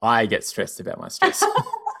I get stressed about my stress.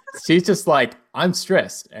 She's just like, I'm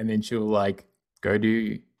stressed. And then she'll like go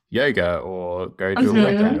do yoga or go do a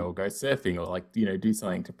workout Mhm. or go surfing or like, do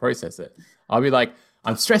something to process it. I'll be like,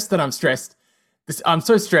 I'm stressed that I'm stressed. I'm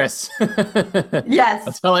so stressed. I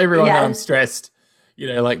Yes. tell everyone that I'm Yes. stressed,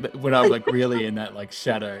 like when I'm like really in that like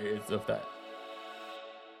shadow of that.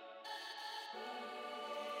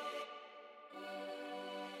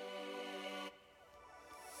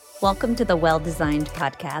 Welcome to the Well Designed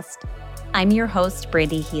podcast. I'm your host,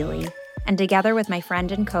 Brady Healy, and together with my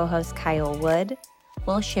friend and co host, Kyle Wood,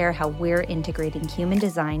 we'll share how we're integrating human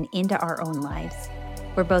design into our own lives.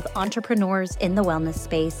 We're both entrepreneurs in the wellness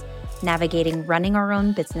space, navigating running our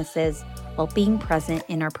own businesses while being present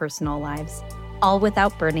in our personal lives, all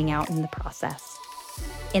without burning out in the process.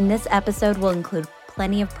 In this episode, we'll include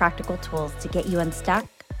plenty of practical tools to get you unstuck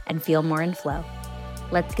and feel more in flow.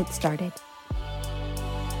 Let's get started.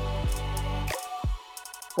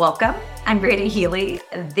 Welcome. I'm Brady Healy.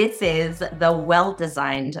 This is the Well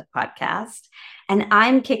Designed podcast, and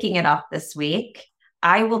I'm kicking it off this week.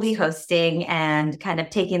 I will be hosting and kind of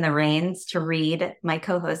taking the reins to read my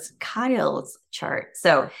co-host Kyle's chart.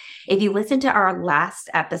 So if you listen to our last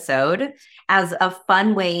episode, as a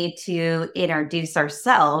fun way to introduce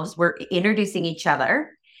ourselves, we're introducing each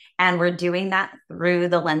other, and we're doing that through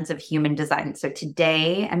the lens of human design. So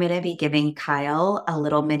today I'm going to be giving Kyle a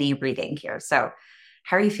little mini reading here. So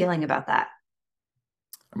how are you feeling about that?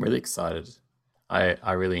 I'm really excited.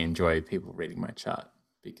 I really enjoy people reading my chart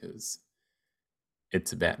because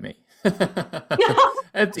it's about me.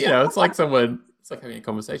 It's like it's like having a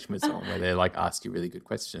conversation with someone where they're like ask you really good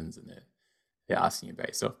questions and they're asking you about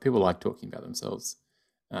yourself. People like talking about themselves,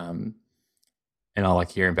 and I like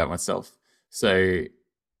hearing about myself. So,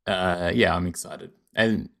 yeah, I'm excited.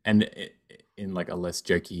 And in like a less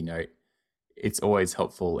jokey note, it's always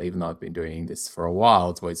helpful, even though I've been doing this for a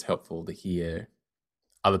while. It's always helpful to hear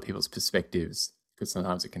other people's perspectives because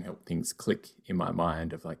sometimes it can help things click in my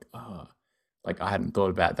mind of like, oh, like I hadn't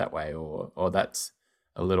thought about it that way, or that's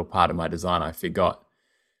a little part of my design I forgot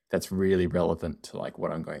that's really relevant to like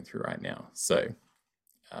what I'm going through right now. So,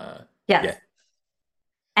 Yes. yeah,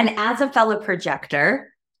 And as a fellow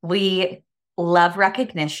projector, we love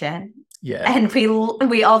recognition. yeah, And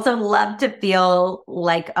we also love to feel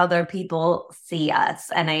like other people see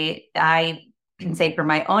us. And I can say from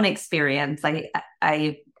my own experience,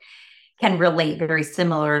 I can relate very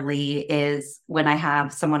similarly is when I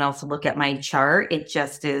have someone else look at my chart, it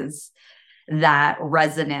just is that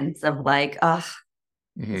resonance of like, oh,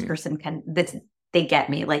 this mm-hmm. person they get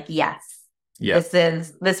me. Like, yes, Yeah,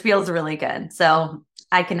 this feels really good. So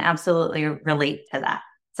I can absolutely relate to that.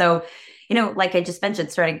 So, like I just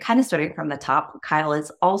mentioned, starting from the top, Kyle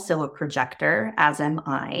is also a projector, as am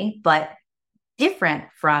I, but different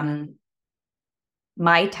from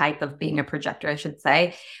my type of being a projector, I should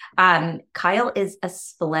say. Kyle is a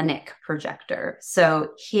splenic projector.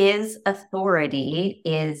 So his authority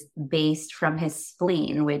is based from his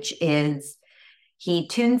spleen, which is he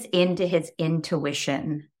tunes into his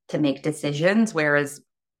intuition to make decisions, whereas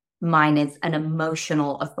mine is an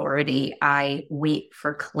emotional authority. I wait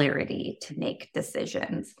for clarity to make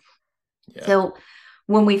decisions. yeah, So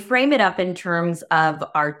when we frame it up in terms of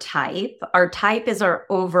our type is our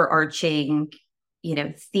overarching,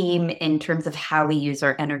 theme in terms of how we use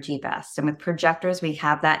our energy best. And with projectors, we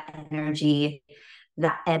have that energy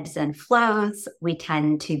that ebbs and flows. We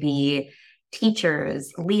tend to be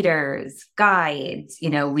teachers, leaders, guides.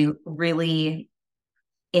 We really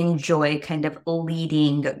enjoy kind of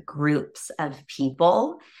leading groups of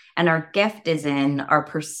people. And our gift is in our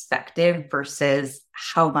perspective versus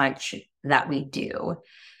how much that we do.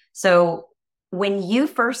 So, when you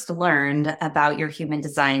first learned about your human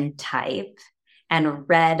design type and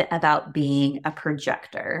read about being a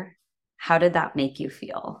projector, how did that make you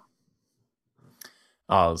feel?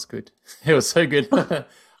 oh, it was good. It was so good.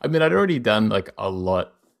 I mean, I'd already done like a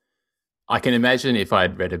lot. I can imagine if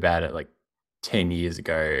I'd read about it like 10 years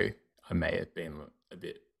ago, I may have been a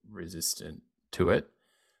bit resistant to it.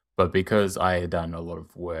 But because I had done a lot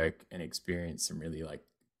of work and experienced some really like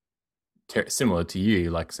similar to you,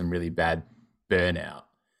 like some really bad burnout,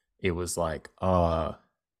 it was like, oh,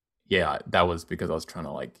 yeah, that was because I was trying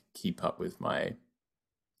to like keep up with my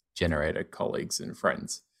generator colleagues and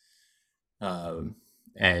friends. Um,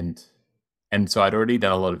 and so I'd already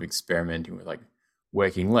done a lot of experimenting with like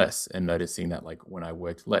working less and noticing that like when I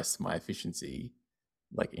worked less, my efficiency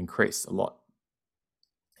like increased a lot.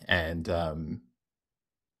 And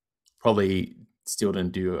probably still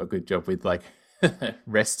didn't do a good job with like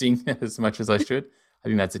resting as much as I should. I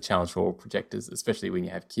think that's a challenge for all projectors, especially when you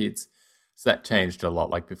have kids. So that changed a lot.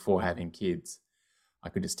 Like before having kids, I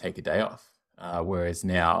could just take a day off. Whereas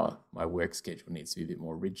now my work schedule needs to be a bit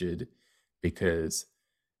more rigid because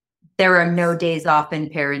There are no days off in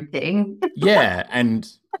parenting. yeah,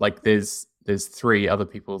 and like there's three other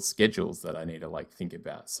people's schedules that I need to like think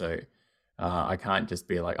about. So I can't just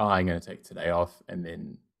be like, oh, I'm going to take today off and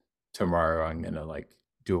then tomorrow I'm going to like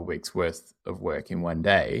do a week's worth of work in one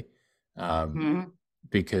day, Mhm.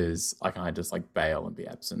 because I can't just like bail and be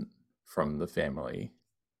absent from the family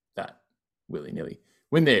that willy nilly.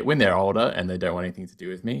 When they're older and they don't want anything to do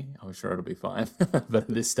with me, I'm sure it'll be fine. But at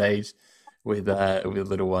this stage, with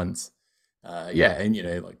little ones, yeah,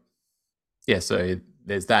 and like yeah, so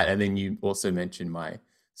there's that, and then you also mentioned my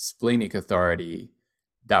splenic authority.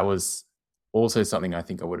 That was also something I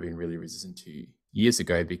think I would have been really resistant to years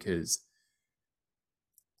ago because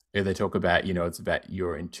they talk about it's about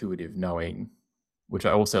your intuitive knowing, which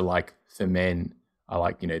I also like for men. I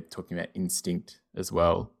like talking about instinct as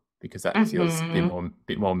well because that feels a bit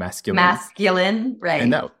Mhm. more masculine, Masculine,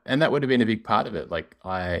 and right? that would have been a big part of it. Like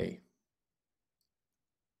I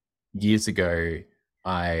years ago,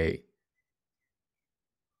 I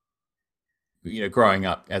growing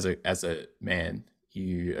up as a man,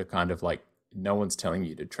 you are kind of like no one's telling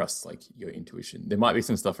you to trust like your intuition. There might be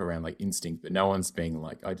some stuff around like instinct, but no one's being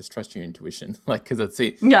like, I just trust your intuition, like because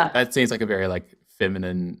Yeah. that seems like a very like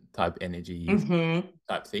feminine type energy Hmm.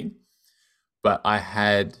 type thing. But I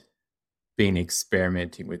had been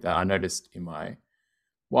experimenting with that. I noticed in my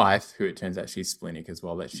wife, who it turns out she's splenic as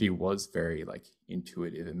well, that she was very like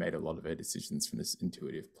intuitive and made a lot of her decisions from this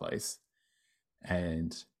intuitive place.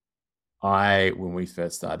 And when we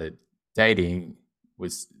first started dating,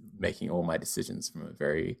 was making all my decisions from a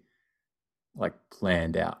very like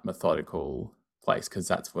planned out, methodical place because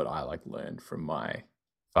that's what I like learned from my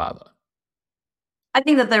father. I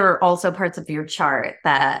think that there were also parts of your chart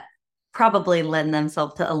that probably lend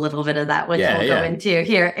themselves to a little bit of that, which Yeah, we'll go yeah. into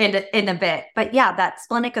here in a bit. But yeah, that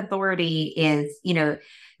splenic authority is,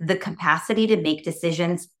 the capacity to make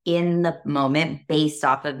decisions in the moment based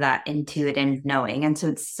off of that intuitive knowing. And so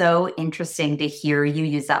it's so interesting to hear you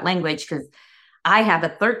use that language because I have a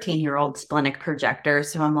 13-year-old splenic projector.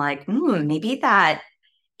 So I'm like, maybe that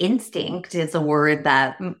instinct is a word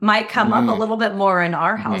that might come up a Mm-hmm. little bit more in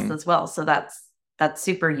our house Mm-hmm. as well. So that's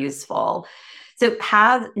super useful. So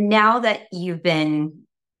have now that you've been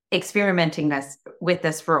experimenting with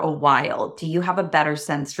this for a while, do you have a better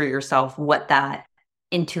sense for yourself what that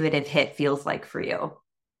intuitive hit feels like for you?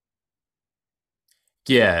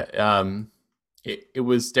 Yeah, it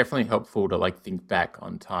was definitely helpful to like think back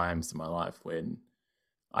on times in my life when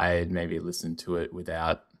I had maybe listened to it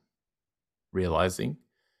without realizing.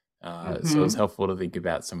 So it was Mm-hmm. helpful to think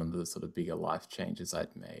about some of the sort of bigger life changes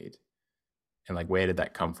I'd made and like where did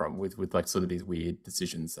that come from with like sort of these weird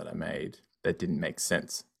decisions that I made that didn't make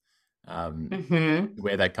sense. Um, Mm-hmm.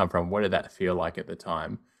 where that come from? What did that feel like at the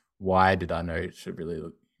time? Why did I know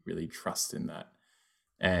to really trust in that?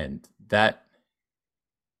 And that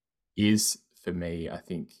is for me, I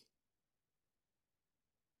think,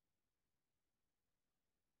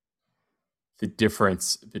 the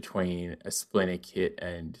difference between a splenic hit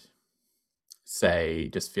and say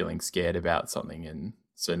just feeling scared about something and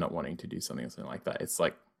so not wanting to do something or something like that. It's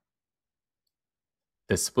like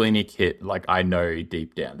the splenic hit, like I know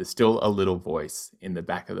deep down, there's still a little voice in the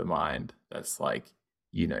back of the mind that's like,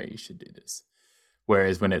 you should do this.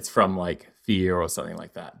 Whereas when it's from like fear or something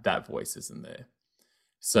like that, that voice isn't there.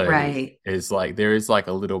 So Right. it's like there is like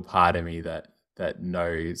a little part of me that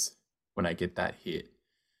knows when I get that hit,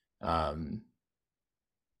 um,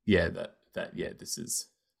 yeah, that yeah, this is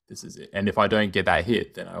it. And if I don't get that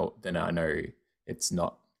hit, then I know it's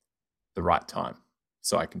not the right time,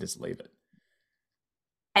 so I can just leave it.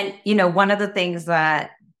 And one of the things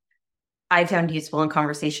that I found useful in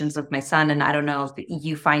conversations with my son, and I don't know if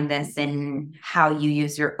you find this in how you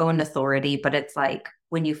use your own authority, but it's like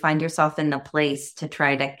when you find yourself in the place to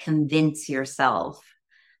try to convince yourself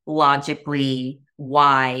logically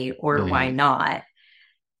why or why Mm. not,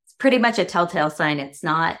 it's pretty much a telltale sign it's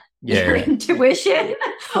not your Yeah, intuition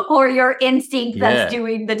or your instinct that's yeah,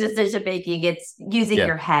 doing the decision making. It's using yeah,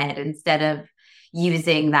 your head instead of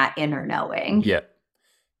using that inner knowing. yeah,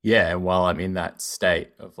 yeah. And while I'm in that state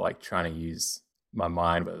of like trying to use my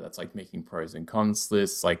mind, whether that's like making pros and cons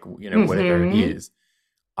lists, like whatever it Mm-hmm. is,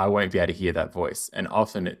 I won't be able to hear that voice. And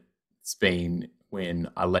often it's been when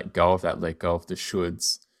I let go of the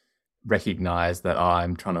shoulds, recognize that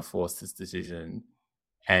I'm trying to force this decision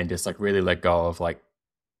and just like really let go of like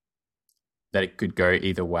that it could go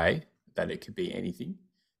either way, that it could be anything.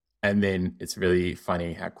 And then it's really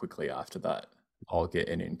funny how quickly after that I'll get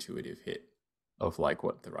an intuitive hit of like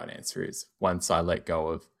what the right answer is once I let go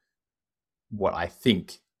of what I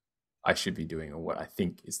think I should be doing or what I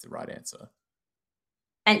think is the right answer.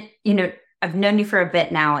 And, I've known you for a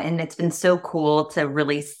bit now, and it's been so cool to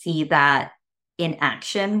really see that in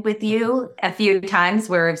action with you a few times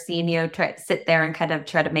where I've seen you sit there and kind of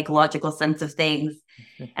try to make logical sense of things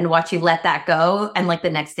and watch you let that go. And like the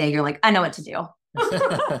next day, you're like, I know what to do.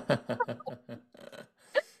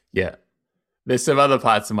 Yeah. There's some other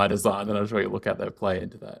parts of my design that I'm sure you look at that play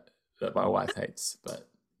into that my wife hates, but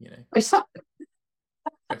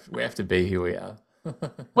we have to be who we are.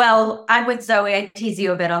 Well, I'm with Zoe. I tease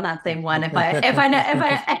you a bit on that same one. If I'm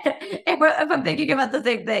thinking about the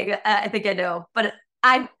same thing, I think I know. But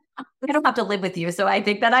I don't have to live with you, so I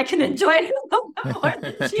think that I can enjoy it a little bit more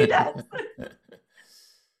than she does.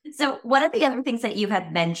 So one of the other things that you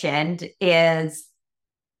had mentioned is,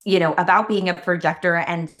 about being a projector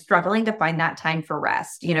and struggling to find that time for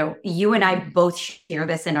rest. You and I both share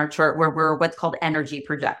this in our chart where we're what's called energy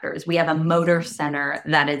projectors. We have a motor center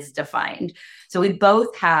that is defined. So we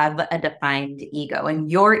both have a defined ego, and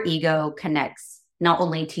your ego connects not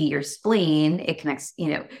only to your spleen, it connects,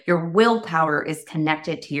 your willpower is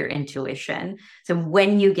connected to your intuition. So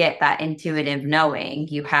when you get that intuitive knowing,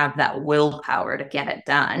 you have that willpower to get it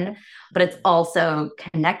done, but it's also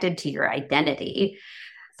connected to your identity.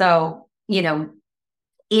 So,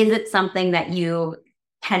 is it something that you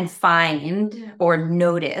can find or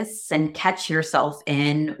notice and catch yourself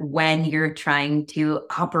in when you're trying to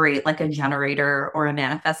operate like a generator or a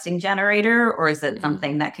manifesting generator? Or is it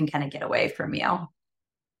something that can kind of get away from you?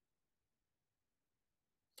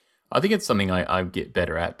 I think it's something I get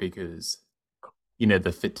better at because,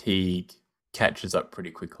 the fatigue catches up pretty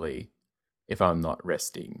quickly if I'm not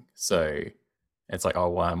resting. So it's like, oh,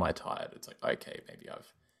 why am I tired? It's like, okay, maybe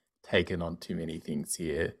I've taken on too many things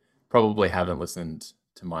here. Probably haven't listened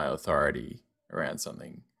to my authority around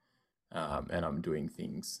something. And I'm doing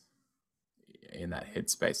things in that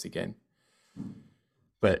headspace again.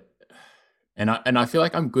 But, and I feel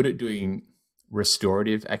like I'm good at doing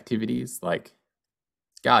restorative activities like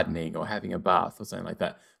gardening or having a bath or something like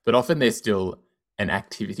that. But often there's still an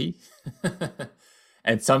activity.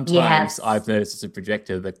 And sometimes Yes. I've noticed as a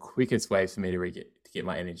projector, the quickest way for me to get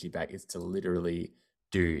my energy back is to literally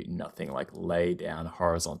do nothing, like lay down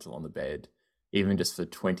horizontal on the bed, even just for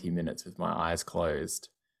 20 minutes with my eyes closed,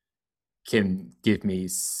 can give me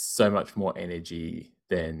so much more energy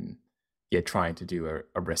than trying to do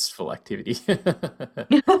a restful activity, whatever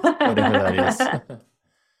that is.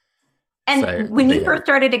 And So, when you first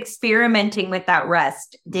started experimenting with that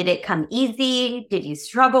rest, did it come easy? Did you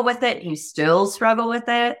struggle with it? Do you still struggle with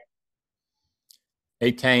it?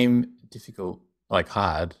 it came difficult, like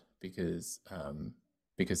hard, because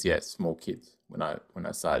small kids when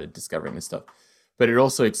I started discovering this stuff. But it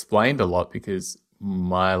also explained a lot because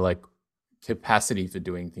my like capacity for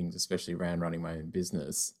doing things, especially around running my own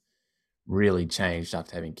business, really changed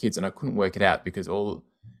after having kids. And I couldn't work it out because all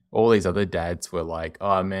these other dads were like,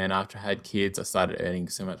 oh man, after I had kids, I started earning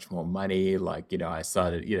so much more money. Like, I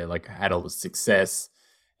started, like I had all the success.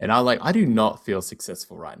 And I do not feel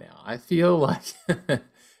successful right now. I feel like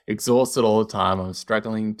exhausted all the time. I'm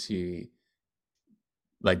struggling to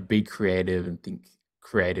like be creative and think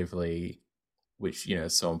creatively, which,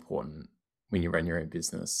 is so important when you run your own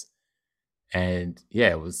business. And yeah,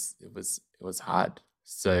 it was hard.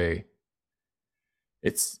 So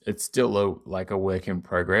it's still like a work in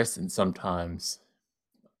progress, and sometimes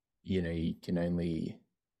you can only,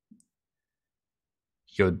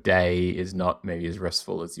 your day is not maybe as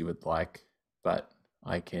restful as you would like, but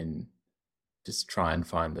I can just try and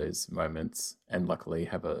find those moments, and luckily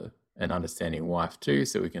have an understanding wife too,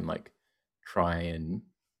 so we can like try and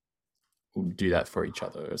do that for each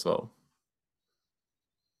other as well.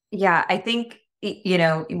 Yeah, I think,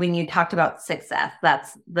 when you talked about success,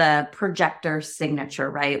 that's the projector signature,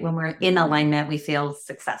 right? When we're in alignment, we feel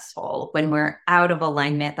successful. When we're out of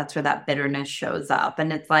alignment, that's where that bitterness shows up.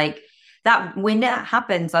 And it's like that when that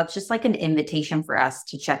happens, that's just like an invitation for us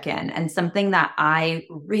to check in. And something that I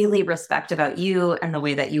really respect about you and the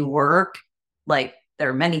way that you work, like there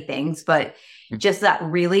are many things, but just that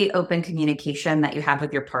really open communication that you have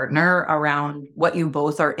with your partner around what you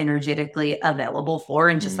both are energetically available for.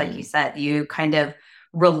 And just like you said, you kind of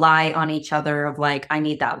rely on each other of like, I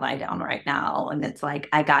need that lie down right now. And it's like,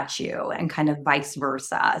 I got you, and kind of vice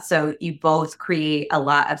versa. So you both create a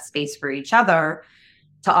lot of space for each other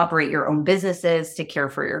to operate your own businesses, to care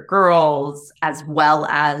for your girls, as well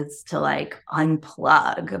as to like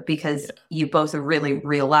unplug, because you both really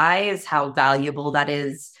realize how valuable that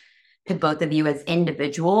is to both of you as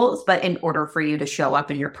individuals, but in order for you to show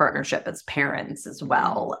up in your partnership as parents as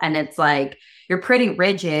well. And it's like, you're pretty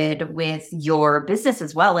rigid with your business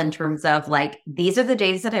as well, in terms of like, these are the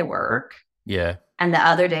days that I work. Yeah. And the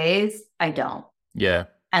other days I don't. Yeah.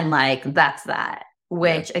 And like, that's that,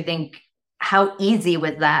 which I think, how easy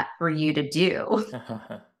was that for you to do?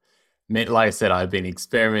 Like I said, I've been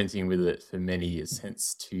experimenting with it for many years,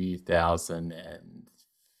 since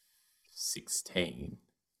 2016.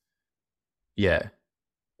 Yeah,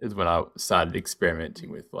 is when I started experimenting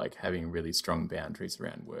with like having really strong boundaries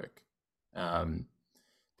around work.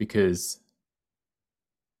 Because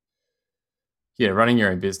running your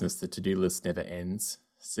own business, the to-do list never ends.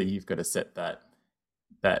 So you've got to set that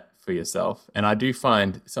for yourself. And I do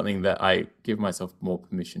find something that I give myself more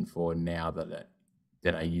permission for now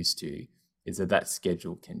than I used to, is that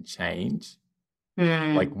schedule can change.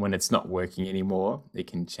 Like when it's not working anymore, it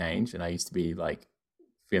can change. And I used to be like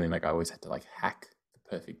feeling like I always had to like hack the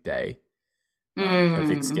perfect day,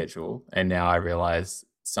 perfect schedule. And now I realize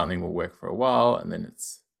something will work for a while, and then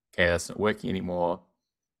it's okay, that's not working anymore.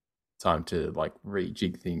 Time to like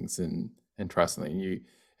rejig things and try something new.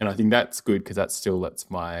 And I think that's good, because that still lets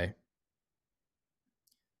probably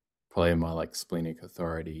my like splenic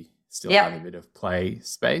authority still have a bit of play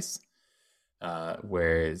space.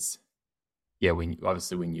 Whereas, if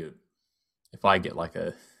I get like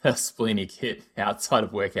a splenic hit outside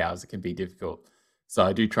of work hours, it can be difficult. So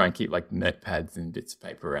I do try and keep like notepads and bits of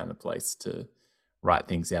paper around the place to write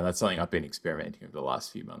things down. That's something I've been experimenting over the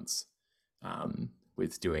last few months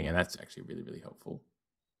with doing, and that's actually really, really helpful.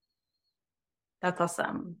 That's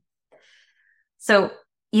awesome. So,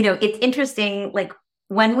 it's interesting, like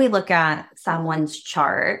when we look at someone's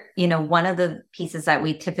chart, one of the pieces that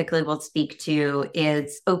we typically will speak to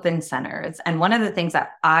is open centers. And one of the things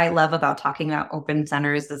that I love about talking about open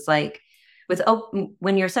centers is like,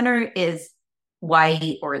 when your center is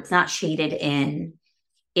white or it's not shaded in,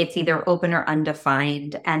 it's either open or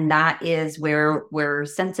undefined. And that is where we're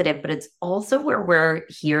sensitive, but it's also where we're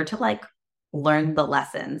here to like learn the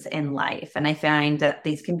lessons in life. And I find that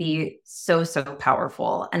these can be so, so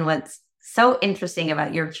powerful. And what's so interesting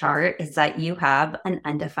about your chart is that you have an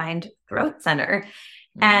undefined throat center.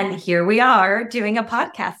 And here we are doing a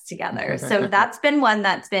podcast together. So that's been one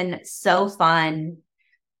that's been so fun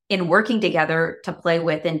in working together to play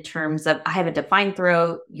with, in terms of, I have a defined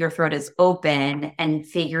throat, your throat is open, and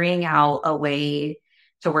figuring out a way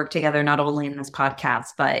to work together, not only in this podcast,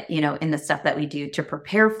 but, in the stuff that we do to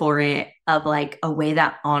prepare for it, of like a way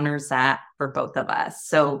that honors that for both of us.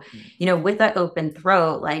 So, with that open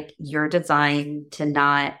throat, like, you're designed to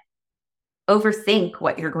not overthink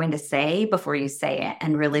what you're going to say before you say it,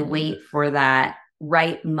 and really wait for that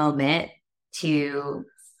right moment to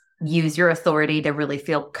use your authority to really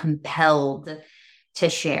feel compelled to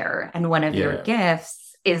share. And one of your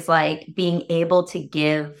gifts is like being able to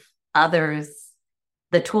give others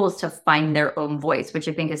the tools to find their own voice, which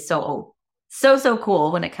I think is so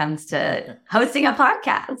cool when it comes to hosting a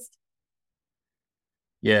podcast.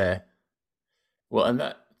 Yeah. Well, and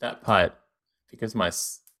that part, because I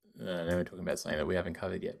know we're talking about something that we haven't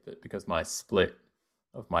covered yet, but because my split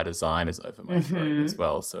of my design is over my throat as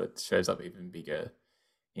well, so it shows up even bigger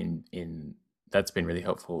in that's been really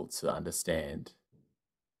helpful to understand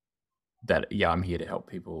that, I'm here to help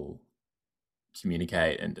people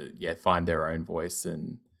communicate and find their own voice.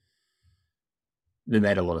 And it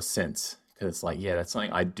made a lot of sense, because it's like, that's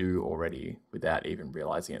something I do already without even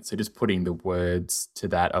realizing it. So just putting the words to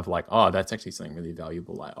that of like, oh, that's actually something really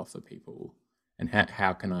valuable I offer people, and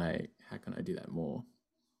how can I do that more?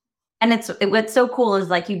 And what's so cool is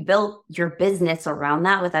like, you built your business around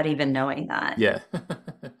that without even knowing that. Yeah.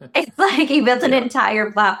 It's like you built an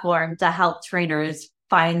entire platform to help trainers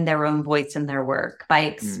find their own voice in their work by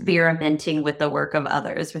experimenting with the work of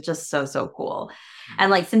others, which is so, so cool. And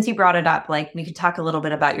like, since you brought it up, like, we could talk a little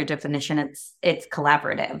bit about your definition. It's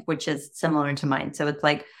collaborative, which is similar to mine. So it's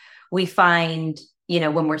like, we find,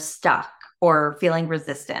 when we're stuck or feeling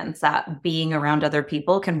resistance, that being around other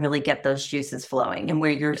people can really get those juices flowing. And where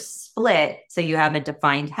you're split, so you have a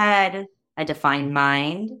defined head, a defined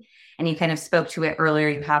mind, and you kind of spoke to it earlier,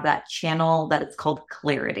 you have that channel that it's called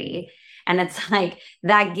clarity. And it's like,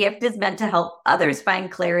 that gift is meant to help others find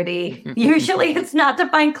clarity. Usually it's not to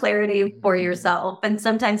find clarity for yourself. And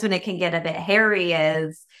sometimes when it can get a bit hairy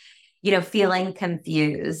is, feeling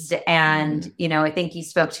confused. And, I think you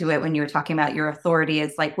spoke to it when you were talking about your authority,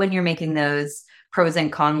 is like, when you're making those pros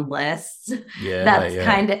and cons lists,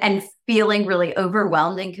 kind of, and feeling really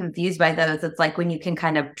overwhelmed and confused by those, it's like, when you can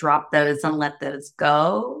kind of drop those and let those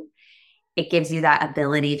go, it gives you that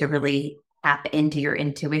ability to really tap into your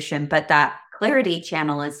intuition. But that clarity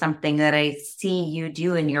channel is something that I see you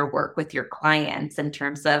do in your work with your clients in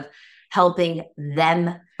terms of helping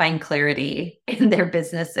them find clarity in their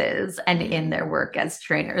businesses and in their work as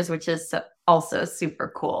trainers, which is also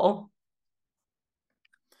super cool.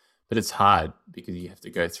 But it's hard because you have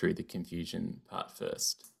to go through the confusion part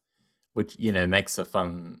first, which, makes a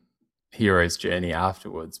fun hero's journey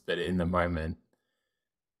afterwards. But in the moment,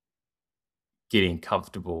 getting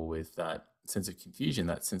comfortable with that sense of confusion,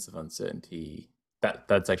 that sense of uncertainty,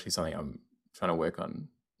 that's actually something I'm trying to work on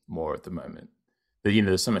more at the moment. But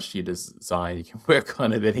there's so much design you can work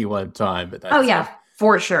on at any one time. But that's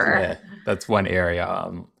for sure. Yeah, that's one area. I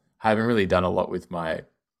haven't really done a lot with my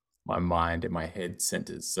mind and my head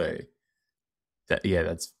centers, so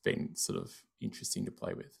that's been sort of interesting to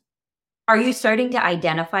play with. Are you starting to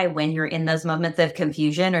identify when you're in those moments of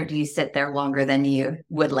confusion, or do you sit there longer than you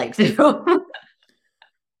would like to?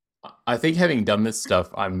 I think having done this stuff,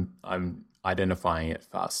 I'm identifying it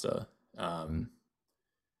faster.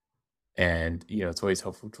 And it's always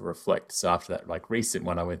helpful to reflect. So after that, like recent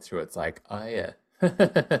one I went through, it's like, oh yeah,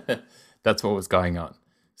 that's what was going on.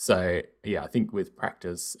 So yeah, I think with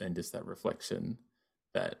practice and just that reflection,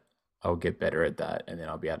 that I'll get better at that, and then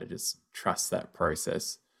I'll be able to just trust that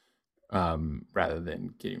process rather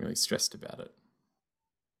than getting really stressed about it.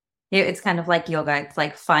 It's kind of like yoga. It's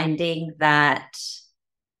like finding that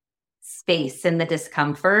space in the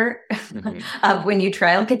discomfort of when you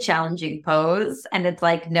try like a challenging pose, and it's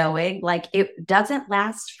like knowing like it doesn't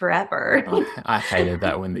last forever. I hated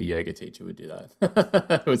that when the yoga teacher would do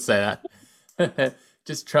that. Would say that.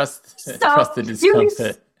 Just trust the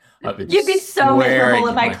discomfort. You'd be so miserable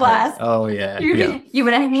in my class. Oh yeah. You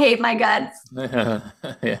would hate my guts.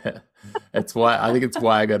 Yeah. It's why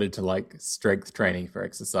I got into like strength training for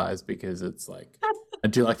exercise, because it's like I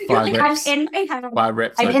do like 5 reps. I'm in my head. 5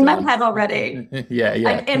 reps. I'm in my head already. Yeah.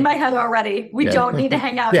 I'm in my head already. We don't need to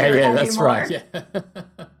hang out here anymore. That's right.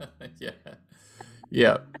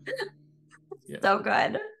 Yeah. So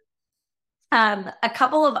good. A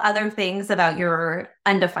couple of other things about your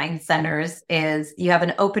undefined centers is you have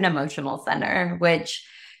an open emotional center, which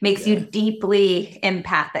makes you deeply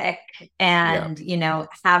empathic and,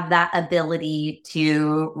 have that ability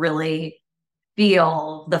to really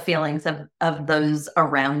feel the feelings of those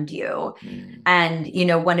around you. And,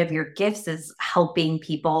 one of your gifts is helping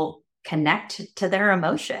people connect to their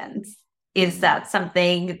emotions. Is that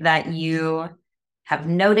something that you have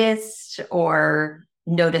noticed or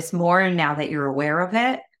notice more now that you're aware of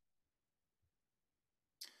it?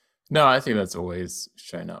 No, I think that's always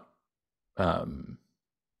shown up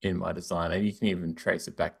in my design, and you can even trace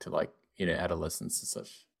it back to like adolescence is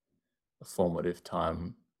such a formative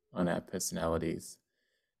time on our personalities,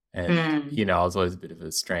 and I was always a bit of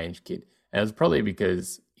a strange kid, and it was probably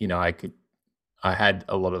because I had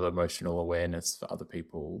a lot of emotional awareness for other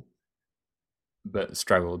people, but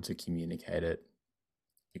struggled to communicate it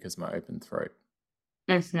because of my open throat.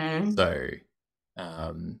 So,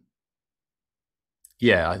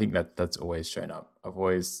 I think that's always shown up. I've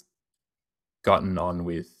always gotten on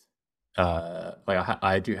with,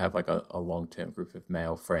 I do have like a long-term group of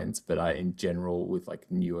male friends, but in general, with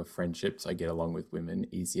like newer friendships, I get along with women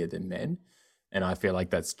easier than men. And I feel like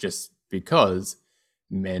that's just because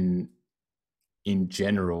men in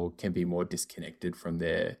general can be more disconnected from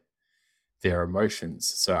their emotions.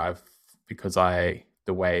 So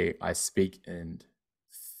the way I speak and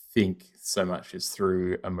think so much is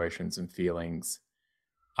through emotions and feelings.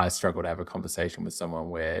 I struggle to have a conversation with someone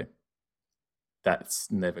where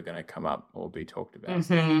that's never going to come up or be talked about.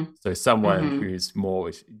 So someone who's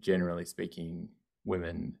more, generally speaking,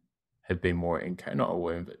 women have been more not all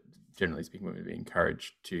women, but generally speaking, women have been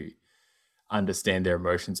encouraged to understand their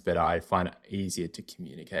emotions better. I find it easier to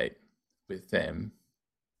communicate with them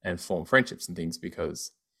and form friendships and things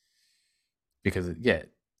because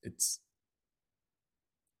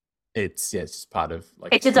it's just part of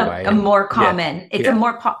like it's just a more common a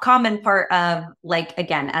more common part of, like,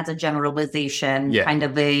 again, as a generalization, kind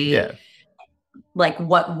of like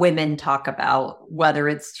what women talk about, whether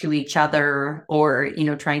it's to each other or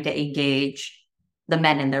trying to engage the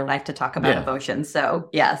men in their life to talk about emotions. So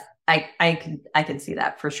yes, I can see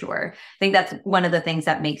that for sure. I think that's one of the things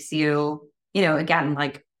that makes you again,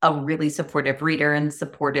 like a really supportive reader and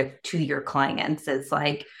supportive to your clients, is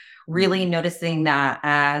like really noticing that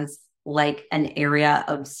as like an area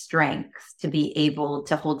of strength to be able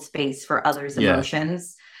to hold space for others'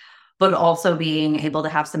 emotions, but also being able to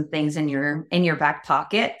have some things in your back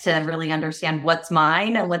pocket to really understand what's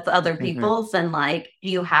mine and what's other people's. And like, do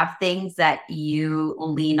you have things that you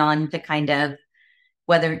lean on to kind of,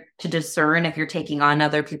 whether to discern if you're taking on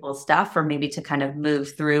other people's stuff or maybe to kind of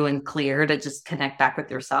move through and clear to just connect back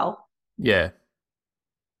with yourself. Yeah.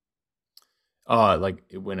 Oh, like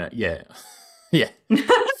when yeah. Yeah.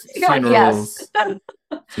 Yes. Funerals.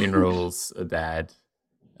 Funerals are bad.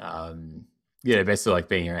 Yeah, basically like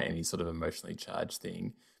being around any sort of emotionally charged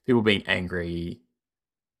thing. People being angry,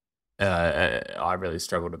 I really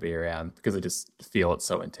struggle to be around because I just feel it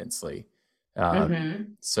so intensely.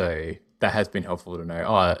 So that has been helpful to know.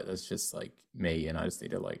 Oh, that's just like me, and I just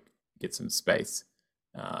need to like get some space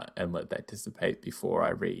and let that dissipate before I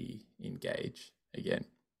re-engage again.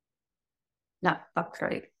 No, that's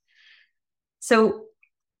great. So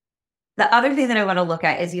the other thing that I want to look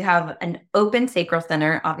at is you have an open sacral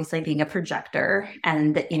center, obviously being a projector,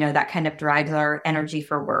 and that kind of drives our energy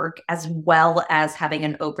for work, as well as having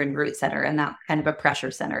an open root center, and that kind of a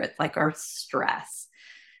pressure center. It's like our stress.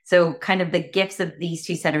 So kind of the gifts of these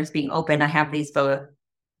two centers being open, I have these both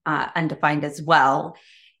undefined as well,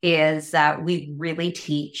 is that we really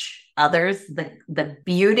teach others the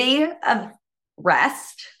beauty of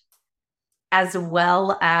rest, as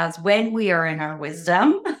well as when we are in our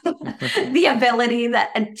wisdom, the ability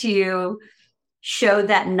that to show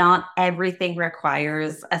that not everything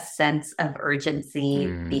requires a sense of urgency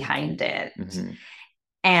behind it.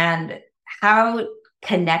 And how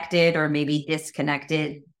connected or maybe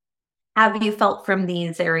disconnected have you felt from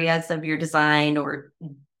these areas of your design, or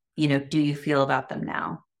do you feel about them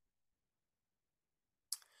now?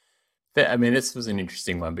 I mean, this was an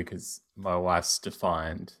interesting one because my wife's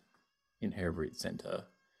defined in her root center,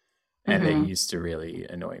 and it used to really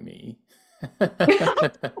annoy me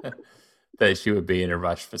that she would be in a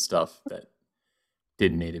rush for stuff that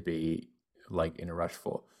didn't need to be like in a rush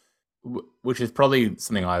for, which is probably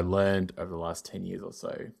something I learned over the last 10 years or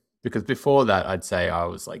so. Because before that, I'd say I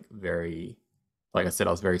was like very, like I said,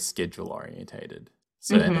 I was very schedule orientated.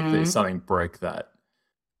 So and if something broke that,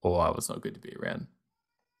 or I was not good to be around.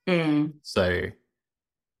 So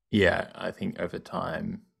yeah, I think over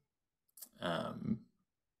time,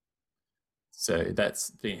 so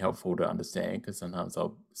that's been helpful to understand, because sometimes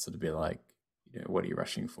I'll sort of be like, what are you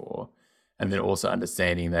rushing for? And then also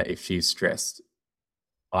understanding that if she's stressed,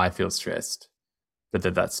 I feel stressed, but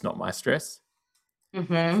that's not my stress.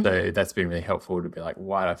 So that's been really helpful to be like,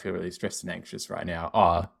 why do I feel really stressed and anxious right now?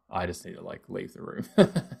 Oh, I just need to like leave the room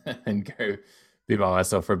and go be by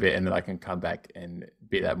myself for a bit, and then I can come back and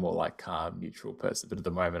be that more like calm, neutral person. But at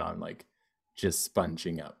the moment, I'm like just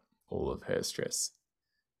sponging up all of her stress.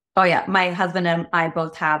 Oh yeah, my husband and I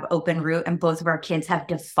both have open root, and both of our kids have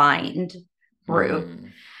defined root.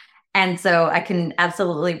 And so I can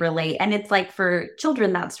absolutely relate. And it's like for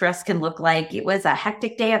children, that stress can look like it was a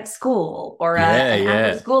hectic day at school or an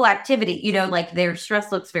after school activity. Like their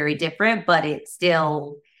stress looks very different, but it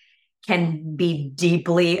still can be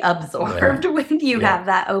deeply absorbed when you have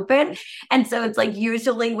that open. And so it's like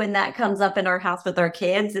usually when that comes up in our house with our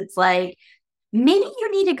kids, it's like, maybe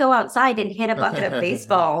you need to go outside and hit a bucket of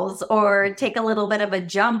baseballs or take a little bit of a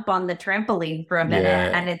jump on the trampoline for a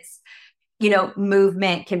minute. And it's,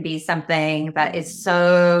 movement can be something that is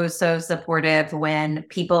so, so supportive when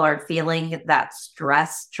people are feeling that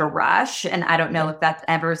stress to rush. And I don't know if that's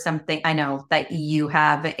ever something, I know that you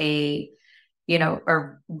have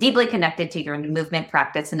are deeply connected to your movement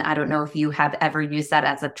practice. And I don't know if you have ever used that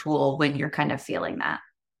as a tool when you're kind of feeling that.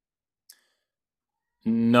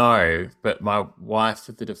 No, but my wife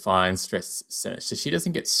with the defined stress center, so she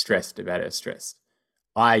doesn't get stressed about her stress.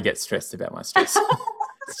 I get stressed about my stress.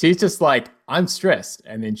 She's just like, I'm stressed.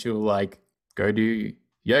 And then she'll like go do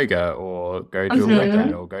yoga or go do a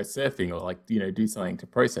workout or go surfing or like, do something to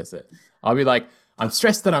process it. I'll be like, I'm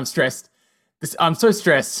stressed that I'm stressed. I'm so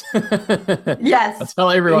stressed. Yes. I tell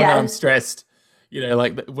everyone that I'm stressed.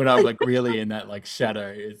 Like when I'm like really in that like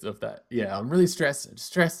shadow of that. Yeah, I'm really stressed.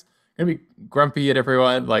 I'm gonna be grumpy at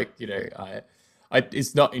everyone. Like,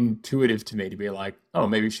 it's not intuitive to me to be like, oh,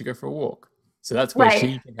 maybe you should go for a walk. So that's where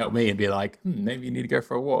she can help me and be like, maybe you need to go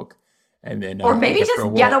for a walk. And then or maybe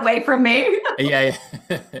just get away from me. Yeah.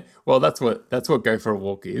 Well, that's what go for a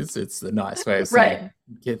walk is. It's the nice way of saying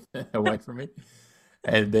get away from me.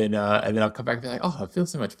 And then I'll come back and be like, oh, I feel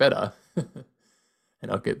so much better.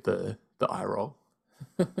 And I'll get the eye roll.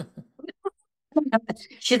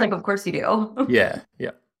 She's like, of course you do. Yeah.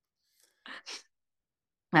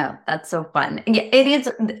 Oh, that's so fun. Yeah, it is.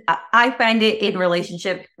 I find it in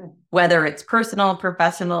relationship, whether it's personal,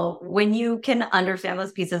 professional, when you can understand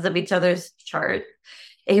those pieces of each other's chart,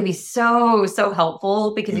 it can be so, so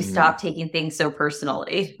helpful because you stop taking things so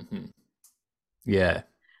personally. Yeah.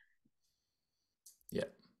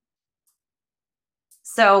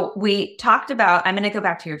 So we talked about, I'm going to go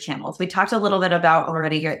back to your channels. We talked a little bit about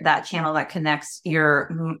already that channel that connects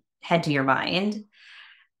your head to your mind.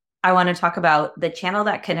 I want to talk about the channel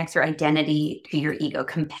that connects your identity to your ego,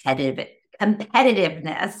 competitiveness.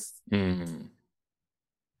 Mm.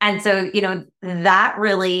 And so, that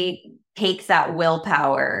really takes that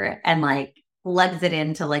willpower and like plugs it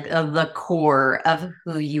into like the core of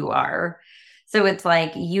who you are. So it's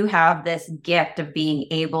like you have this gift of being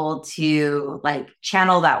able to like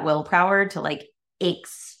channel that willpower to like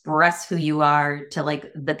express who you are to like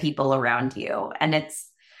the people around you. And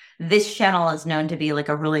this channel is known to be like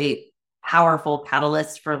a really powerful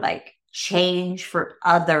catalyst for like change for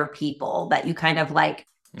other people, that you kind of like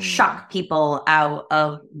Mm. shock people out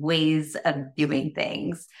of ways of doing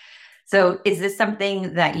things. So is this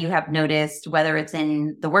something that you have noticed, whether it's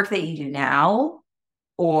in the work that you do now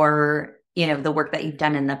or, the work that you've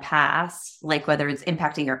done in the past, like whether it's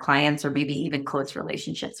impacting your clients or maybe even close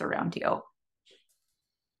relationships around you?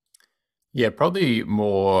 Yeah, probably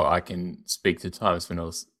more I can speak to times when I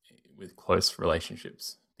was with close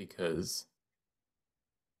relationships because,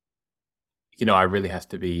 I really have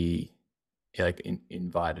to be like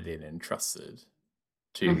invited in and trusted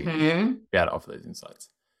to Mm-hmm. be able to offer those insights.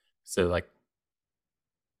 So, like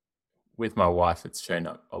with my wife, it's shown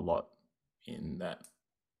up a lot in that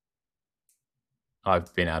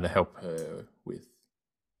I've been able to help her with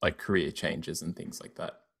like career changes and things like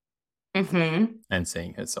that Mm-hmm. and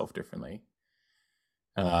seeing herself differently.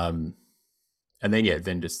 Um, and then, yeah,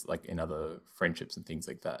 then just like in other friendships and things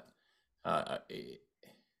like that. It,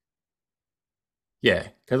 yeah,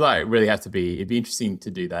 because I really have to be. It'd be interesting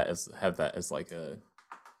to do that as have that as like a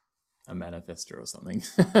manifester or something,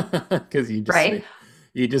 because Right.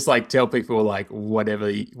 you just like tell people like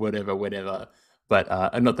whatever, whatever. But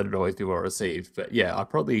not that it always be well received. But yeah, I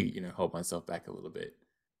probably hold myself back a little bit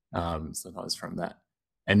sometimes from that.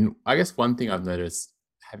 And I guess one thing I've noticed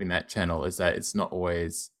having that channel is that it's not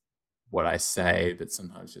always what I say, but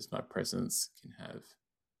sometimes just my presence can have.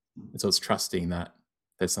 And so it's trusting that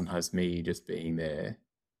sometimes me just being there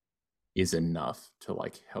is enough to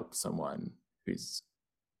like help someone who's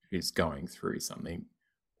going through something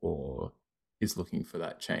or is looking for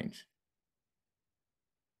that change.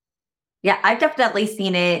 Yeah, I've definitely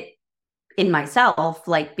seen it in myself,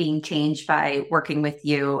 like being changed by working with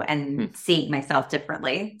you and Hmm. seeing myself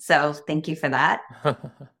differently. So thank you for that.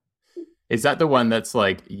 Is that the one that's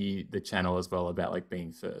like the channel as well about like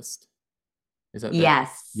being first? Is that the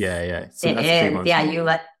Yes, yeah, yeah. So it that's the theme is. of Yeah, you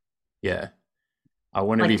you. Yeah. I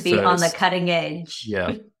want to like be to be on the first. cutting edge.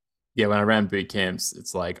 Yeah. Yeah, when I ran boot camps,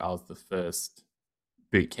 it's like I was the first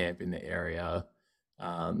boot camp in the area.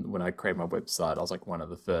 When I created my website, I was like one of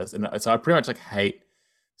the first, and so I pretty much like hate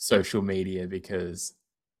social media because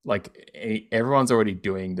like everyone's already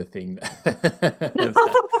doing the thing.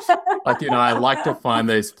 Like I like to find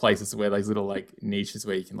those places where those little like niches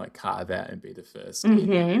where you can like carve out and be the first,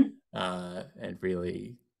 Hmm. and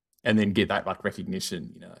really, and then get that like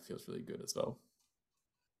recognition. That feels really good as well.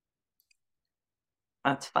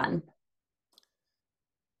 That's fun.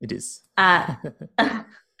 It is. Uh,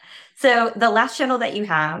 so the last channel that you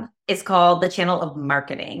have is called the channel of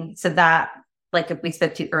marketing. So that, like we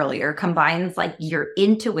spoke to earlier, combines like your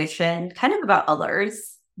intuition kind of about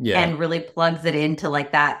others Yeah. and really plugs it into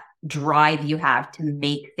like that drive you have to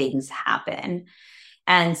make things happen.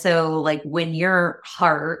 And so, like, when your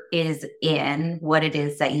heart is in what it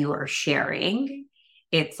is that you are sharing,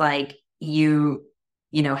 it's like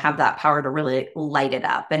have that power to really light it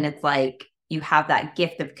up. And it's like you have that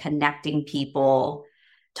gift of connecting people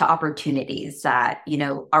to opportunities that,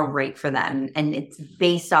 are right for them. And it's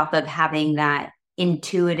based off of having that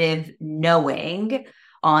intuitive knowing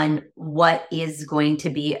on what is going to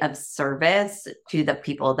be of service to the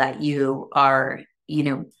people that you are,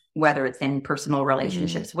 whether it's in personal Mm.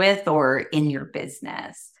 relationships with or in your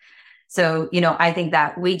business. So, I think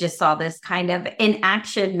that we just saw this kind of in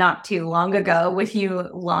action not too long ago when you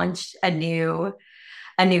launched a new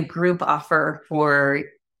group offer for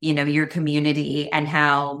your community, and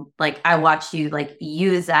how like I watched you like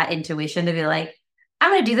use that intuition to be like,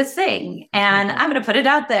 I'm going to do this thing and I'm going to put it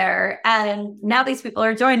out there, and now these people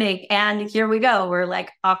are joining and here we go, we're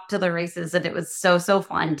like off to the races. And it was so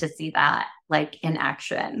fun to see that like in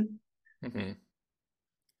action. Hmm.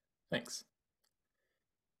 Thanks.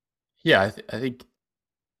 Yeah, I think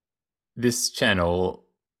this channel,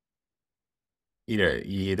 you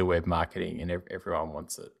hear the word marketing and everyone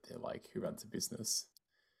wants it. They're like, who runs a business?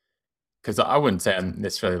 Because I wouldn't say I'm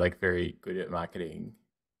necessarily like very good at marketing,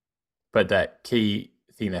 but that key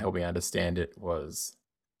thing that helped me understand it was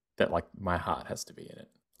that like my heart has to be in it.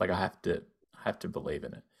 Like I have to believe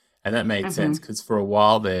in it. And that made sense Mm-hmm. because for a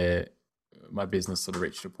while there, my business sort of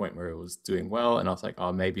reached a point where it was doing well. And I was like,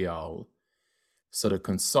 oh, maybe I'll sort of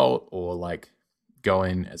consult or like go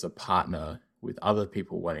in as a partner with other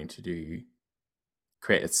people wanting to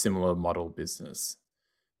create a similar model business,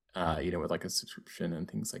 with like a subscription and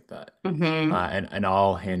things like that. Mm-hmm. And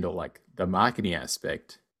I'll handle like the marketing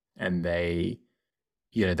aspect, and they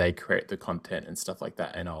create the content and stuff like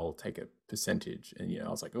that, and I'll take a percentage. And I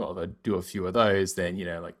was like, oh, if I do a few of those, then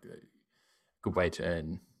like a good way to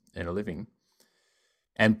earn a living.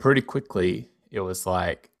 And pretty quickly, it was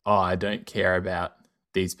like, oh, I don't care about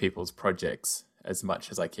these people's projects as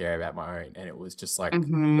much as I care about my own. And it was just like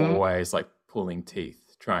Mm-hmm. always like pulling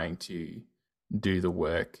teeth, trying to do the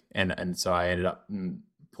work. And so I ended up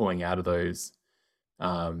pulling out of those,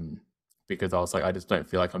 um, because I was like, I just don't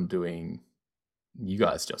feel like I'm doing you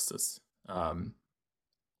guys justice.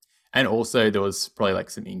 And also there was probably like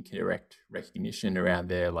some incorrect recognition around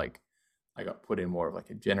there. Like I got put in more of like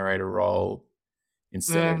a generator role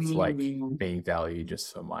instead of like Mm-hmm. being valued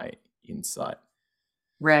just for my insight.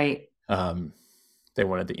 Right. Um, they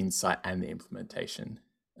wanted the insight and the implementation.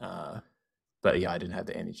 But yeah, I didn't have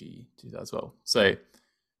the energy to do that as well. So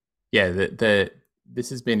yeah, this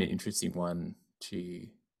has been an interesting one to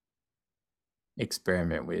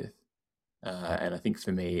experiment with. And I think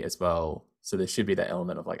for me as well, so there should be that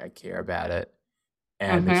element of like I care about it,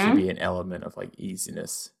 and there should Mm-hmm. be an element of like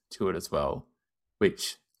easiness to it as well,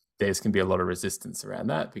 which there's can be a lot of resistance around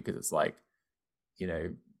that because it's like, you know,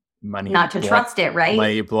 money Not to block trust it, right?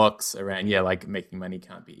 money blocks around, yeah, like making money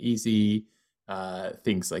can't be easy,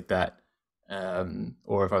 things like that.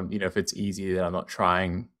 Or if I'm, if it's easy, then I'm not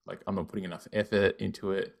trying, like I'm not putting enough effort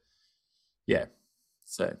into it. Yeah.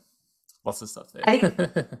 So lots of stuff I think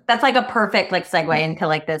there. that's like a perfect like segue into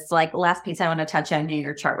like this like last piece I want to touch on in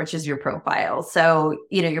your chart, which is your profile. So,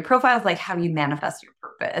 your profile is like how you manifest your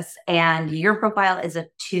purpose, and your profile is a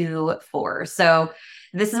 2-4. So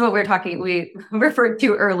this is what we referred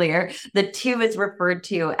to earlier. The 2 is referred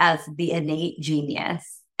to as the innate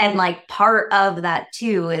genius. And like part of that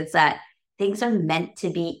too is that things are meant to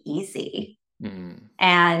be easy. Mm.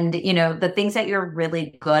 And the things that you're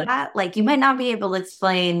really good at, like you might not be able to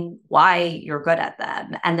explain why you're good at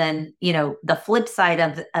them. And then the flip side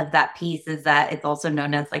of that piece is that it's also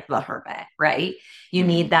known as like the hermit, right? You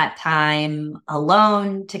need Mm. that time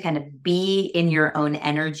alone to kind of be in your own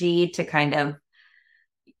energy, to kind of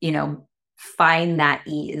you know find that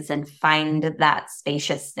ease and find that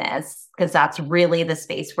spaciousness, because that's really the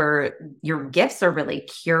space where your gifts are really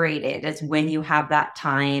curated, is when you have that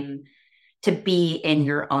time to be in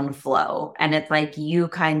your own flow. And it's like you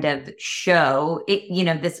kind of show it,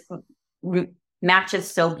 this matches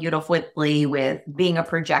so beautifully with being a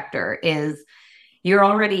projector. Is you're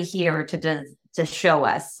already here to show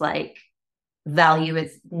us like value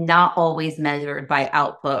is not always measured by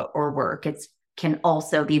output or work. It's can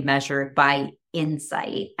also be measured by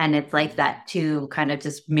insight. And it's like that too kind of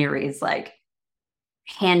just marries like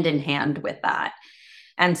hand in hand with that.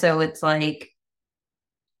 And so it's like,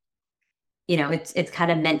 it's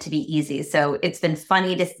kind of meant to be easy. So it's been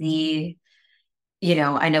funny to see,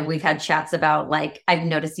 I know we've had chats about like, I've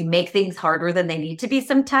noticed you make things harder than they need to be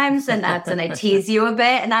sometimes. And I tease you a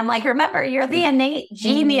bit. And I'm like, remember, you're the innate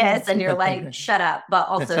genius. And you're like, shut up, but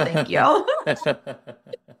also thank you.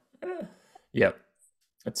 Yep,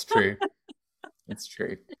 that's true. It's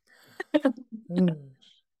true. Mm.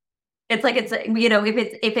 It's like, if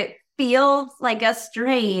it feels like a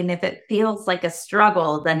strain, if it feels like a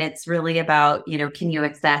struggle, then it's really about, can you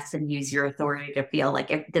access and use your authority to feel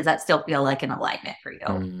like does that still feel like an alignment for you?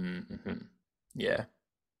 Mm-hmm. Yeah,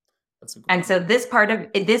 that's a good And one. so this part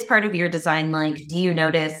of your design, like,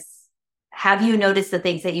 have you noticed the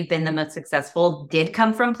things that you've been the most successful did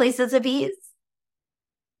come from places of ease?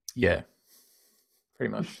 Yeah,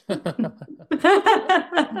 pretty much.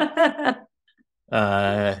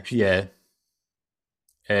 Yeah,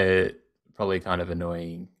 probably kind of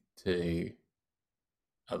annoying to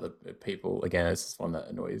other people. Again, this is one that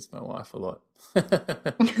annoys my wife a lot.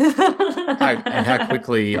 How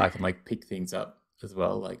quickly I can like pick things up as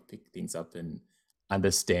well, like pick things up and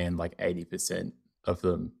understand like 80% of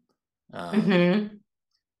them. Um, Mm-hmm.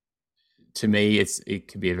 to me, it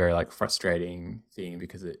can be a very like frustrating thing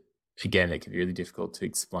because it can be really difficult to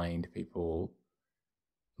explain to people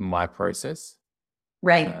my process.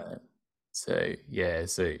 Right. Uh, so yeah,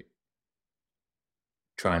 so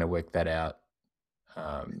trying to work that out,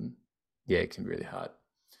 yeah, it can be really hard.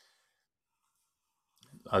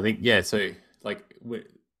 I think yeah. So like,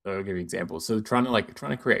 I'll give you examples. So trying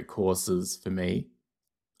to create courses for me,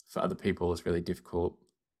 for other people is really difficult.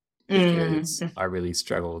 because Mm. I really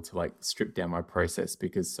struggle to like strip down my process,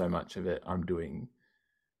 because so much of it I'm doing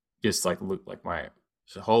just like look like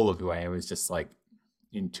the whole of who I am is just like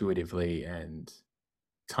intuitively and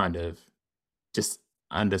kind of just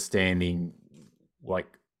understanding like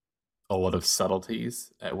a lot of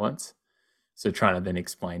subtleties at once. So trying to then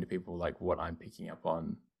explain to people like what I'm picking up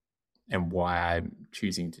on and why I'm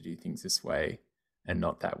choosing to do things this way and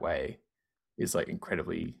not that way is like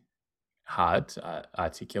incredibly hard to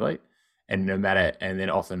articulate. And no matter, and then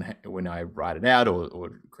often when I write it out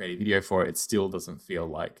or create a video for it, it still doesn't feel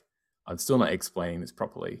like I'm still not explaining this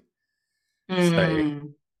properly. So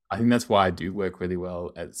Mm. I think that's why I do work really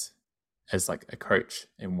well as like a coach,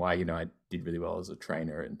 and why, I did really well as a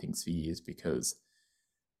trainer and things for years, because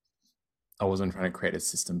I wasn't trying to create a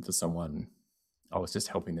system for someone. I was just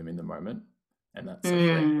helping them in the moment. And that's like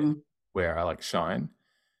Mm. where I like shine.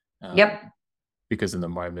 Um, Yep. because in the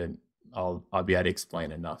moment I'll be able to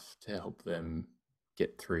explain enough to help them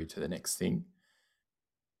get through to the next thing.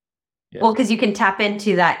 Yeah. Well, because you can tap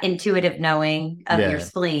into that intuitive knowing of your Yeah.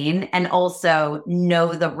 spleen and also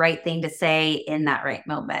know the right thing to say in that right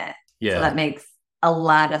moment. So Yeah. that makes a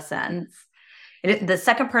lot of sense. The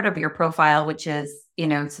second part of your profile, which is,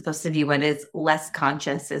 supposed to be what is less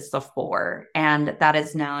conscious, is the 4. And that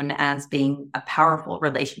is known as being a powerful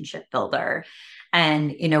relationship builder.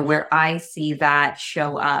 And, where I see that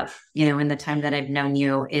show up, in the time that I've known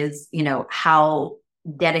you is, how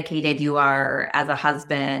dedicated you are as a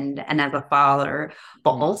husband and as a father,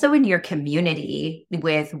 but also in your community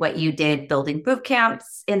with what you did building boot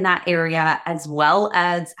camps in that area, as well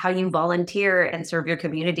as how you volunteer and serve your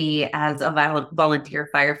community as a volunteer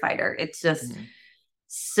firefighter. It's just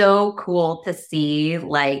so cool to see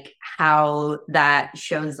like how that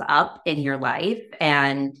shows up in your life,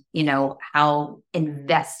 and how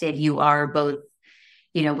invested you are both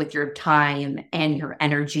with your time and your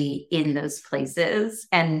energy in those places.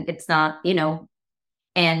 And it's not,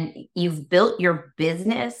 and you've built your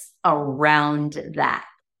business around that.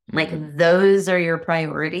 Like those are your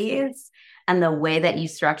priorities. And the way that you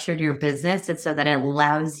structured your business is so that it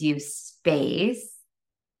allows you space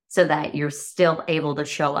so that you're still able to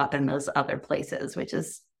show up in those other places, which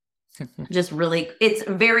is just really, it's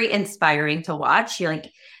very inspiring to watch. You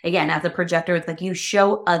like, again, as a projector, it's like you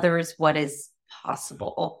show others what is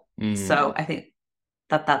possible. So I think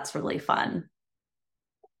that that's really fun.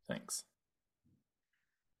 Thanks.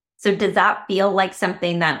 So does that feel like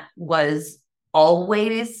something that was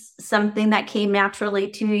always something that came naturally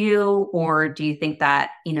to you? Or do you think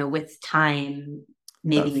that, with time,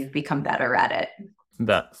 maybe That you've become better at it?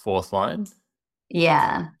 that fourth line.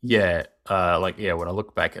 Yeah. Yeah. When I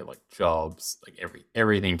look back at like jobs, like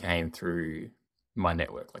everything came through my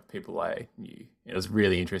network, like people I knew. It was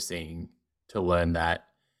really interesting to learn that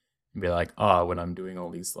and be like, oh, when I'm doing all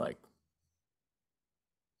these like,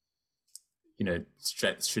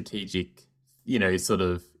 strategic, sort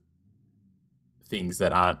of things that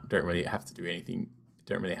don't really have to do anything,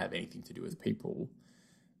 don't really have anything to do with people.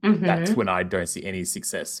 That's Mm-hmm. when I don't see any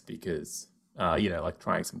success, because, like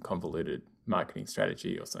trying some convoluted marketing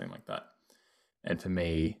strategy or something like that. And for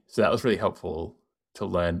me, so that was really helpful to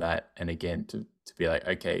learn that. And again, to be like,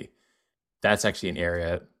 okay, that's actually an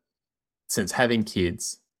area, since having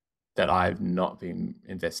kids, that I've not been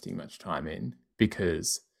investing much time in,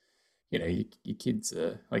 because your kids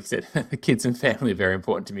are, like I said, the kids and family are very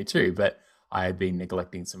important to me too. But I had been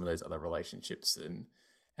neglecting some of those other relationships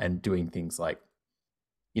and doing things like,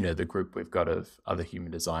 the group we've got of other human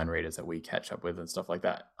design readers that we catch up with and stuff like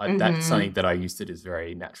that. That's Mm-hmm. something that I used to just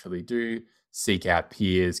very naturally do. Seek out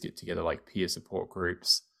peers, get together like peer support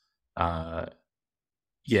groups. Uh,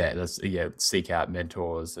 seek out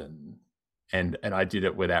mentors, and I did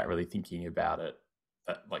it without really thinking about it.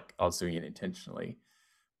 Like I was doing it intentionally.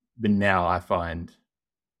 But now I find,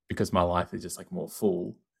 because my life is just like more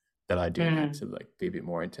full, that I do need Mm. to like be a bit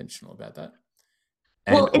more intentional about that.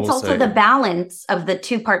 And Well, it's also the also, balance of the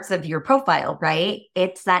two parts of your profile, right?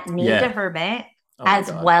 It's that need to yeah. hermit Oh my as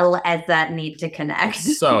god, well as that need to connect.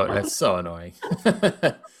 that's so annoying.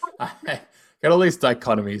 I got all these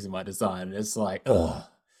dichotomies in my design, and it's like, ugh.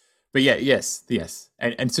 But yeah, yes,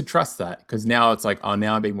 and to trust that, because now it's like, oh,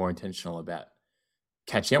 now I'm being more intentional about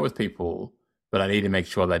catching up with people, but I need to make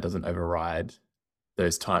sure that doesn't override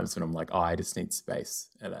those times when I'm like, oh, I just need space,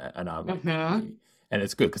 and I'm like, Mm-hmm. and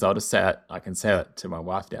it's good because I'll just say that, I can say that to my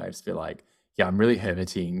wife now. I just feel like, yeah, I'm really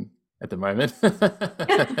hermiting at the moment,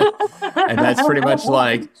 and that's pretty much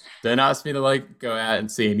like, don't ask me to like go out and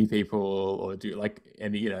see any people or do like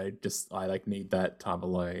any, just I like need that time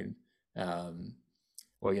alone. Um,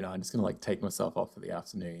 or I'm just gonna like take myself off for the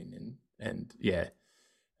afternoon, and yeah,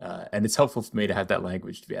 And it's helpful for me to have that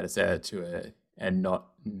language to be able to say that to her and not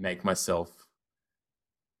make myself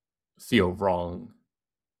feel wrong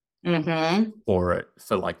for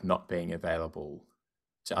like not being available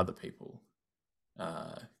to other people.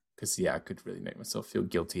 Because I could really make myself feel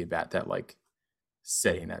guilty about that, like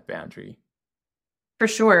setting that boundary. For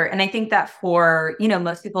sure. And I think that for,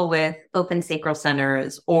 most people with open sacral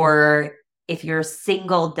centers, or if you're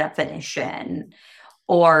single definition,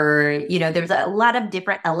 or, there's a lot of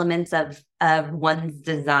different elements of one's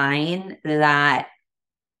design that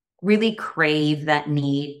really crave that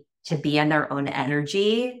need to be in their own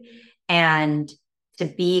energy and to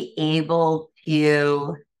be able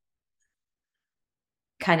to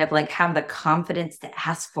kind of like have the confidence to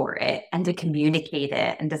ask for it and to communicate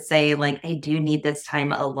it and to say, like, I do need this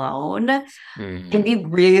time alone can be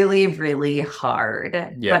really, really hard.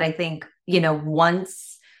 Yeah. But I think,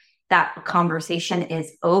 once that conversation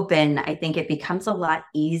is open, I think it becomes a lot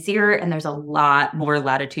easier and there's a lot more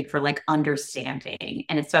latitude for like understanding.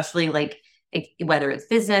 And especially like whether it's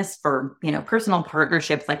business for, personal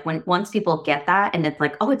partnerships, like once people get that and it's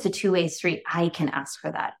like, oh, it's a two-way street, I can ask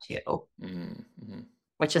for that too.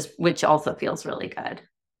 Which also feels really good.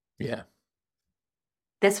 Yeah.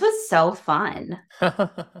 This was so fun.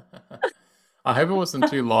 I hope it wasn't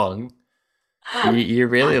too long. You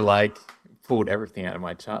really like pulled everything out of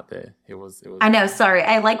my chart there. It was I know, sorry.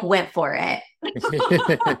 I like went for it. Well,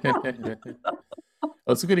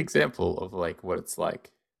 it's a good example of like what it's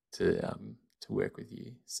like to work with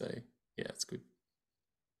you. So yeah, it's good.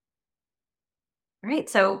 All right.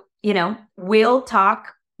 So, we'll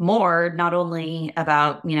talk more, not only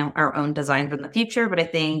about, our own designs in the future, but I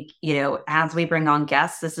think, as we bring on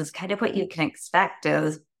guests, this is kind of what you can expect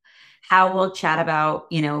is how we'll chat about,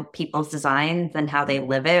 people's designs and how they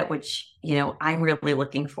live it, which, I'm really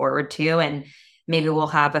looking forward to. And maybe we'll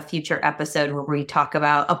have a future episode where we talk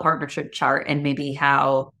about a partnership chart and maybe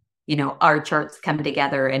how, our charts come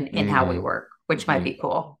together and how we work, which might be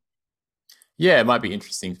cool. Yeah, it might be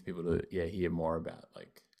interesting for people to hear more about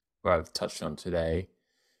like what I've touched on today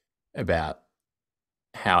about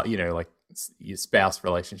how, like your spouse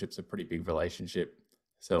relationship's a pretty big relationship.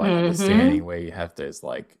 So like understanding where you have those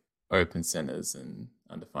like open centers and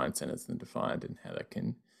undefined centers and defined, and how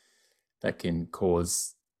that can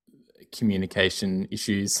cause communication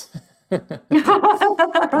issues. I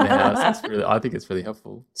think it's really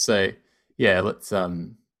helpful. So let's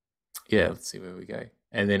see where we go.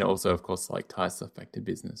 And then also, of course, like tie stuff back to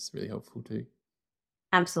business, really helpful too.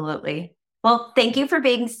 Absolutely. Well, thank you for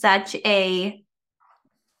being such a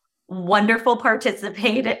wonderful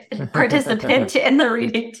participant in the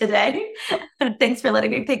reading today. Thanks for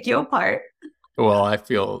letting me pick you apart. Well, I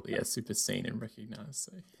feel super seen and recognized.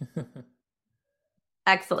 So.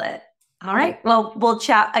 Excellent. All right. Well, we'll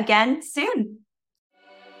chat again soon.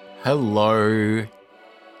 Hello.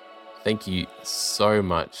 Thank you so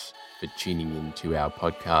much for tuning into our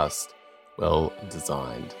podcast, Well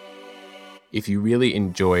Designed. If you really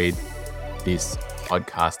enjoyed this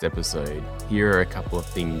podcast episode, here are a couple of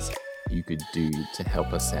things you could do to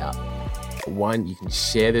help us out. One, you can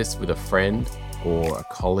share this with a friend or a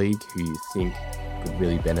colleague who you think could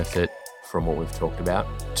really benefit from what we've talked about.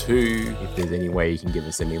 Two, if there's any way you can give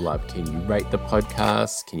us any love, can you rate the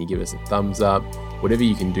podcast? Can you give us a thumbs up? Whatever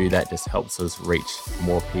you can do, that just helps us reach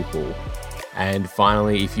more people. And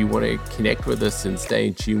finally, if you want to connect with us and stay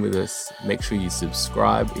in tune with us, make sure you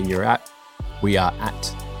subscribe in your app. We are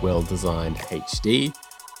at Well Designed HD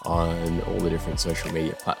on all the different social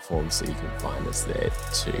media platforms, so you can find us there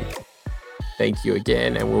too. Thank you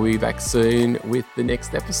again, and we'll be back soon with the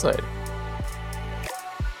next episode.